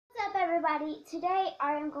everybody, today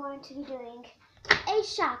I am going to be doing a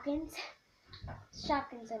Shopkins in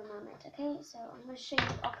a moment, okay? So I'm going to show you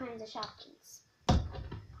all kinds of Shopkins.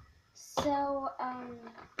 So,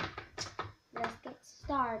 let's get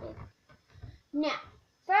started. Now,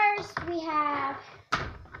 first we have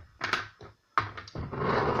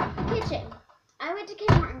kitchen. I went to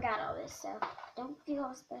Kmart and got all this, so don't feel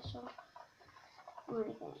all special or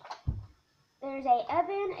anything. There's a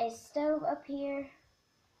oven, a stove up here,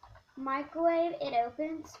 microwave, it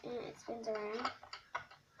opens and it spins around.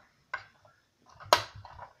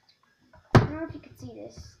 I don't know if you can see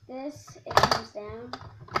this. It comes down.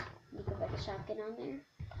 You can put the Shopkin on there.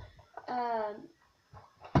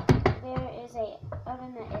 There is a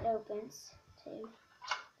oven that it opens too.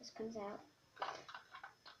 This comes out.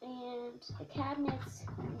 And the cabinets,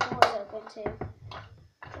 doors open too.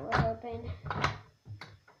 Doors open.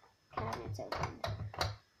 Cabinets open.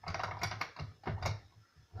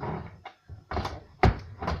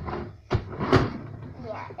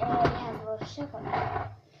 Yeah, and it has a little shelf on there.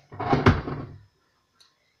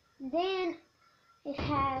 Then it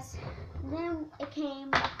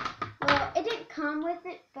came, well, it didn't come with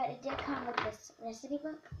it, but it did come with this recipe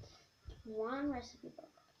book. One recipe book.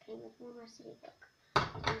 It came with one recipe book.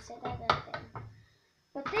 I said that the other day.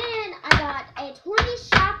 But then I got a 20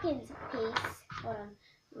 Shopkins piece. Hold on.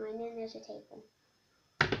 Oh, and then there's a table.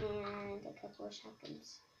 And a couple of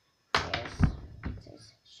Shopkins. It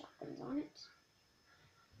says Shopkins on it.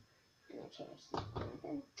 And the chairs.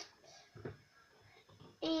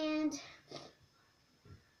 And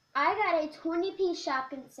I got a 20-piece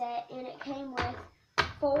Shopkin set, and it came with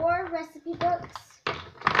 4 recipe books.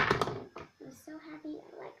 I was so happy.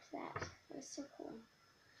 I liked that. It was so cool.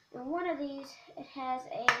 And one of these, it has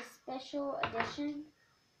a special edition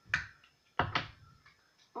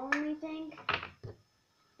only thing.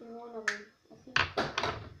 And one of them, I think.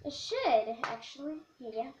 It should, actually.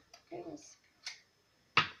 Here you go. There it is.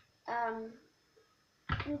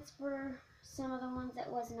 It's for some of the ones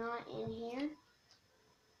that was not in here.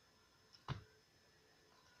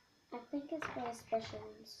 I think it's for the special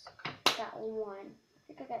ones. I got one.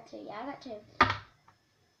 I think I got 2. Yeah, I got 2.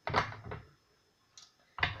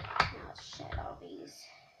 Now let's shed all these.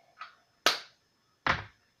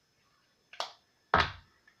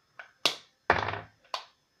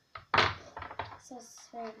 So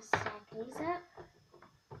we're going to stack these up.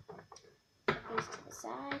 Put these to the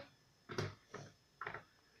side.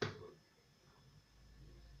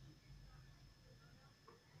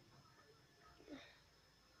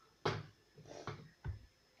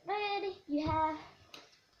 Then you have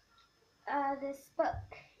this book.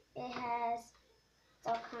 It has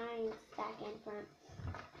all kinds back and front.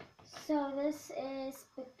 So this is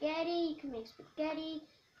spaghetti. You can make spaghetti,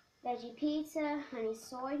 veggie pizza, honey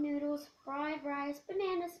soy noodles, fried rice,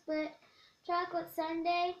 banana split, chocolate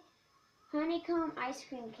sundae, honeycomb ice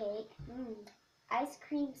cream cake, ice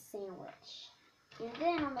cream sandwich. And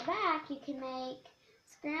then on the back you can make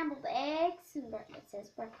scrambled eggs, and it says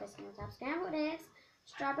breakfast on the top, scrambled eggs,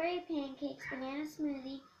 strawberry pancakes, banana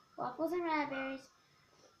smoothie, waffles and raspberries,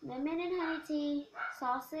 lemon and honey tea,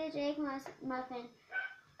 sausage, egg muffin,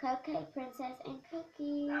 cupcake princess, and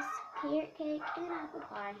cookies, carrot cake, and apple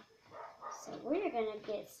pie. So we're going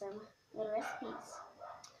to get some little recipes.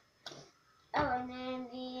 Oh, and then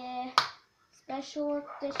the special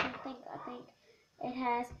edition thing, I think it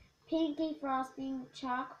has pinky frosting,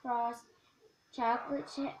 chalk frost, chocolate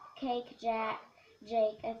cake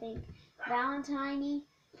Jake, I think, Valentine,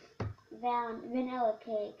 vanilla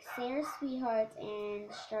cake, Sarah's Sweethearts,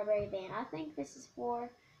 and strawberry band. I think this is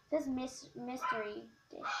for this mystery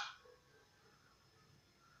dish.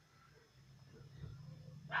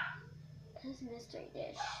 This mystery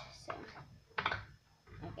dish. So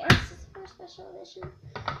I guess it's for special edition.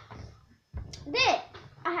 Then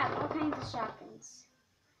I have all kinds of Shopkins.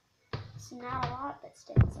 It's not a lot, but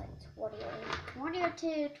still it's like 20 or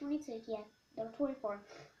 22, yeah, no, 24.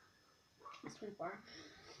 That's 24.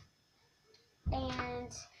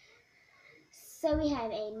 And so we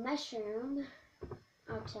have a mushroom.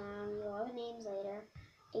 I'll tell you all the names later.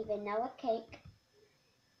 A vanilla cake.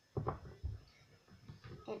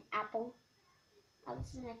 An apple. Oh,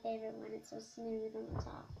 this is my favorite one. It's so smooth on the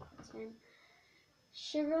top. This one.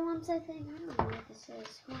 Sugar lumps, I think. I don't know what this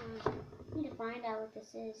is. Hold on. I need to find out what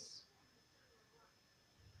this is.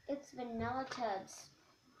 It's vanilla tubs.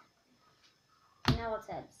 Vanilla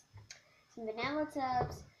tubs. Some vanilla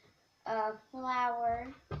tubs,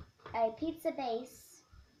 flour, a pizza base,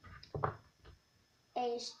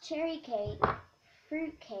 a cherry cake,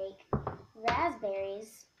 fruit cake,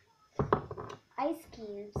 raspberries, ice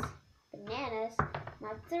cubes, bananas,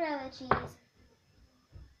 mozzarella cheese,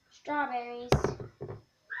 strawberries,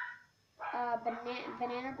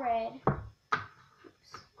 banana bread.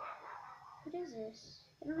 Oops. What is this?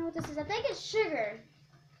 I don't know what this is. I think it's sugar.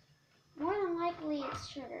 More than likely it's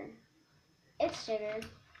sugar. It's sugar.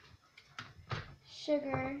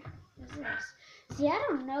 Sugar. What is this? See, I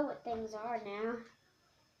don't know what things are now.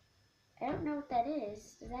 I don't know what that is.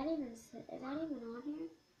 Is that even on here?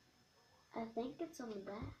 I think it's on the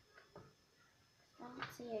back. I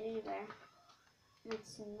don't see it anywhere.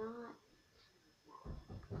 It's not.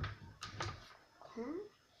 Huh?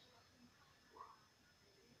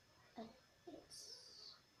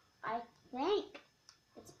 I think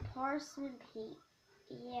it's parchment peach.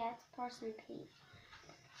 Yeah, it's parchment peach.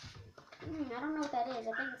 I don't know what that is. I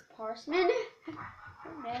think it's parchment. I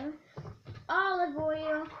don't know. Olive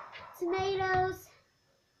oil, tomatoes.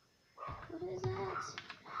 What is that?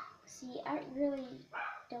 See, I really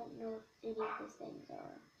don't know what any of these things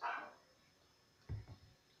are.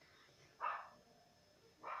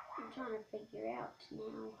 I'm trying to figure out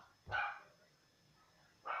now.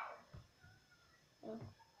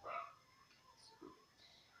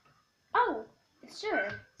 Oh, it's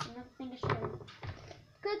sugar. It's another thing of sugar.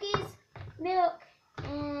 Cookies, milk,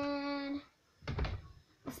 and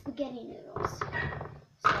the spaghetti noodles.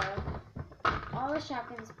 So, all the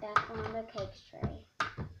Shopkins back on the cake tray,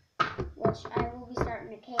 which I will be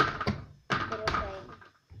starting a cake little thing.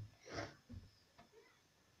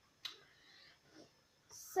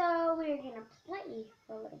 So, we're going to play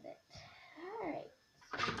for a little bit. Alright.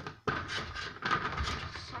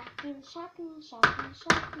 Shopkins.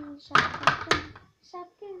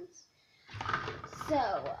 So,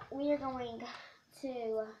 we are going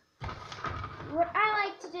to, what I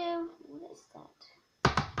like to do, what is that?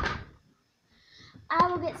 I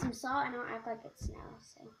will get some salt and I'll act like it's snow,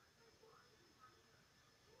 so.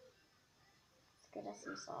 Let's get us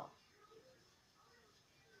some salt.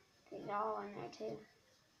 Get it all in there too.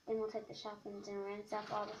 Then we'll take the Shopkins and rinse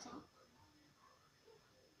off all the salt.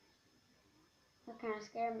 That kind of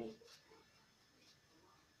scared me.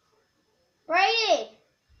 Brady!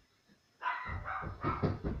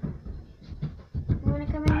 You want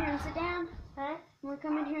to come in here and sit down? Huh? You want to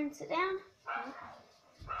come in here and sit down?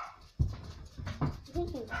 What are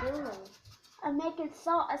you doing? I'm making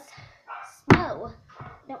salt as snow.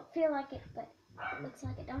 Don't feel like it, but it looks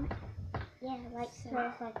like it, don't it? Yeah, like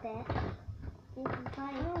smells like that. You can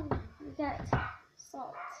try it. Oh, we got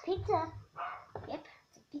salt. Pizza. Yep,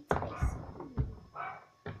 it's a pizza base.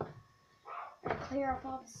 Gotta clear off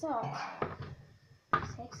all the salt.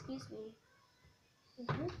 Say, excuse me.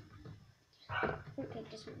 Fruitcake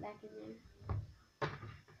just went back in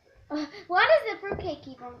there. Why does the fruitcake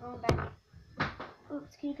keep on going back?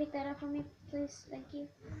 Oops, can you pick that up for me, please? Thank you.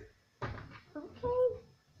 Okay.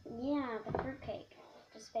 Yeah, the fruitcake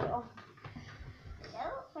just fell.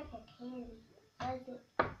 That looks like a candy. Does it?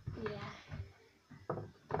 Yeah.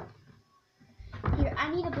 Here, I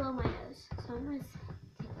need to blow my nose, so I'm going to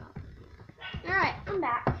take it off. Alright, I'm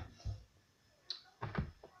back.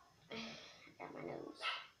 I got my nose.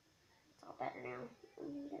 It's all better now.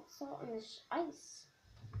 We got salt in this ice.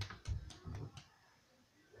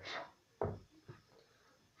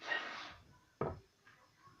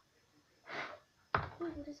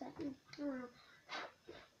 Ooh, what is that? I don't know.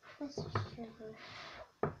 That's sugar.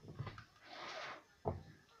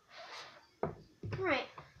 Alright,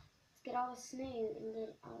 let's get all the snow and get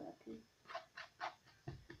it all up here.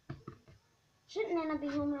 Shouldn't Nana be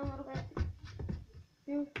home in a little bit?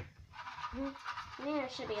 Nana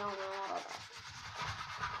should be home in a little bit.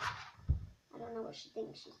 I don't know what she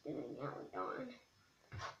thinks she's doing out with Dawn.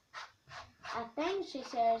 I think she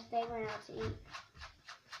says they went out to eat.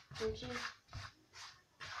 Didn't she?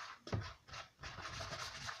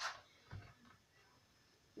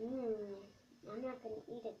 I'm not going to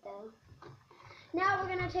eat it though. Now we're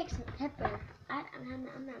going to take some pepper.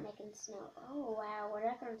 I'm not making snow. Oh wow, we're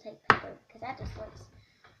not going to take pepper because that just looks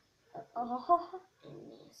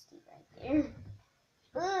nasty right there.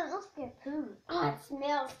 Ugh, it looks like poop. Oh, it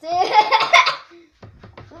smells too.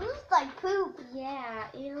 It looks like poop. Yeah,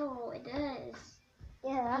 ew, it does.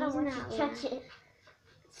 Yeah, I don't want to touch it.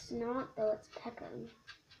 It's not though, it's pepper.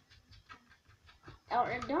 Oh,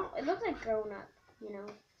 it looks like grown up, you know.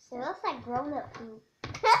 So. It looks like grown up poop.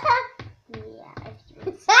 Yeah,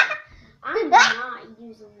 I'm not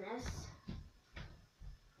using this.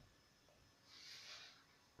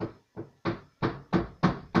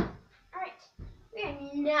 Alright, we are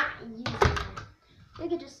not using it. We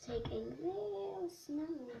could just take a little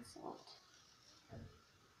smelling salt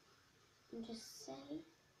and just say,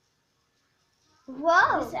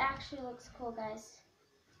 whoa! This actually looks cool, guys.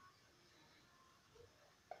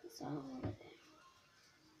 It's all over there.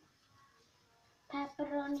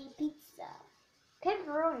 pepperoni pizza.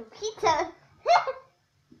 Pepperoni pizza.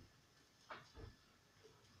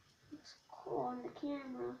 Looks cool on the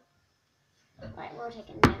camera. Alright, we're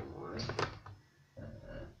taking that one.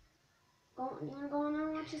 You wanna go on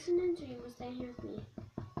and watch this and then, or you wanna stay here with me?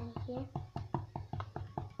 Right here.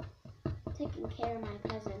 Taking care of my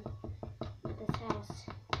cousin at this house.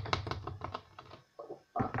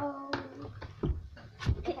 Uh-oh.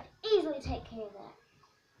 Could easily take care of that.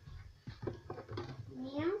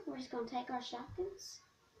 Now, we're just gonna take our Shopkins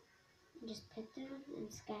and just put them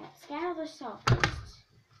and scatter the salt first.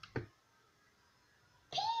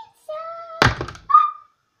 Pizza!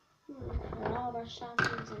 Put all our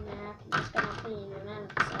Shopkins in there. I'm just gonna clean them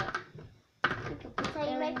out. So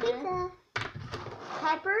you make pizza.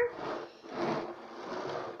 Pepper.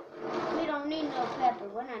 We don't need no pepper.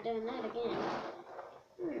 We're not doing that again.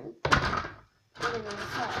 Put in our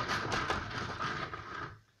salt.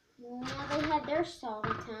 Now they had their salty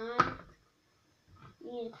time.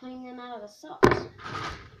 You need to clean them out of the salt.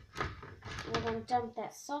 We're going to dump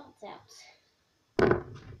that salt out.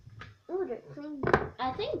 Ooh, they're clean.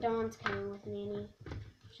 I think Dawn's coming with Nanny.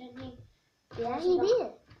 Shouldn't he? Yeah, he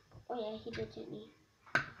did. Oh, yeah, he did, didn't he?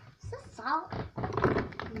 Is this salt?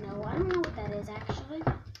 No, I don't know what that is, actually.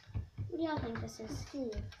 What do y'all think this is? Let's see.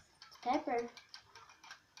 It's pepper.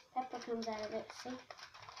 Pepper comes out of it, see?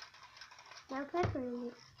 No pepper in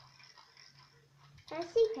it. I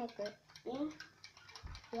see pepper. Yeah?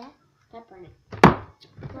 Yeah. Pepper in it.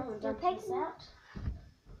 Let's I'm dump this out.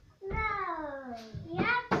 No. You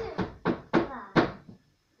have to. I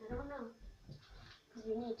don't know. Because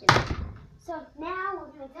we need to. So now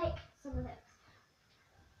we're going to take some of this.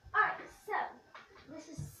 Alright, so this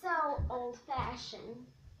is so old-fashioned.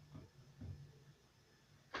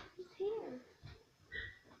 It's here.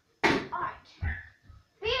 Alright.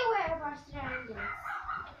 Be aware of our surroundings.